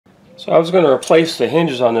So I was going to replace the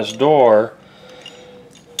hinges on this door,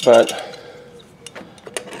 but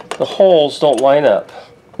the holes don't line up.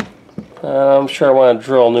 I'm sure I want to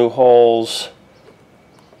drill new holes.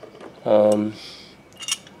 So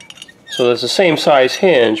there's the same size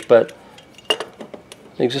hinge, but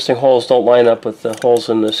the existing holes don't line up with the holes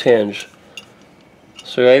in this hinge.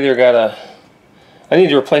 So I either gotta, I need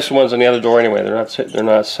to replace the ones on the other door anyway. They're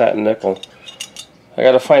not satin nickel. I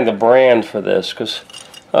gotta find the brand for this, because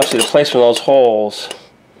obviously the placement of those holes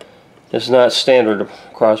is not standard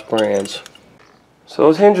across brands. So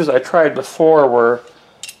those hinges I tried before were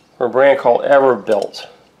from a brand called Everbuilt,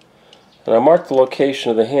 and I marked the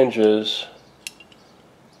location of the hinges,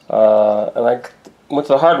 and I went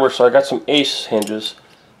to the hardware store. I got some Ace hinges,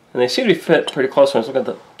 and they seem to fit pretty close when I was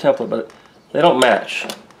looking at the template, but they don't match.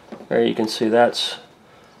 There you can see that's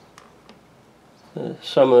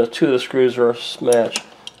some of the two of the screws are match,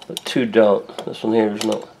 but two don't. This one here is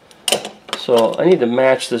no. So I need to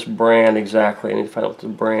match this brand exactly. I need to find out what the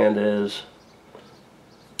brand is.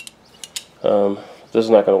 This is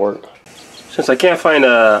not going to work. Since I can't find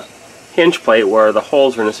a hinge plate where the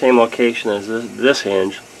holes are in the same location as this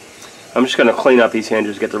hinge, I'm just going to clean up these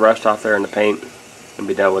hinges, get the rust off there in the paint, and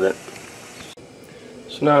be done with it.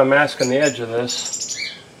 So now I'm masking the edge of this,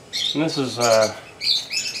 and this is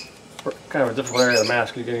kind of a difficult area to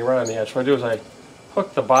mask. You're getting right on the edge. So what I do is I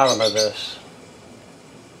hook the bottom of this,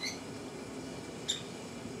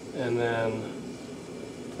 and then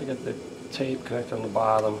I get the tape connected on the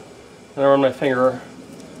bottom, and I run my finger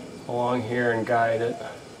along here and guide it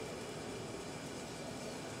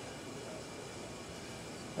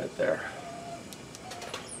right there.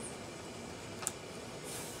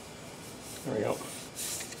 There we go.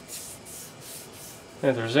 And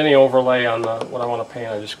if there's any overlay on what I want to paint,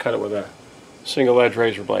 I just cut it with a single edge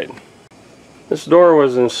razor blade. This door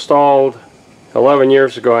was installed 11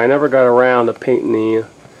 years ago. I never got around to painting the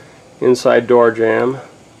inside door jamb,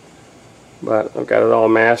 but I've got it all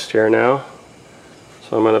masked here now,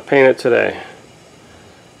 so I'm going to paint it today.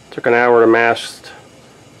 Took an hour to mask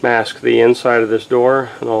the inside of this door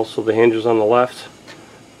and also the hinges on the left.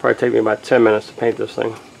 Probably take me about 10 minutes to paint this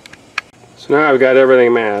thing. So now I've got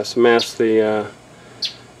everything masked. Masked the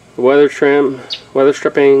weather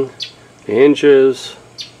stripping, the hinges,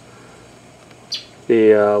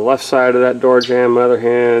 the left side of that door jamb, other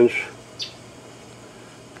hinge,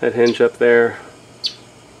 that hinge up there,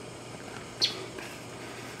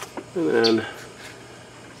 and then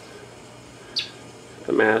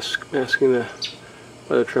the masking the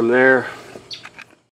weather trim there.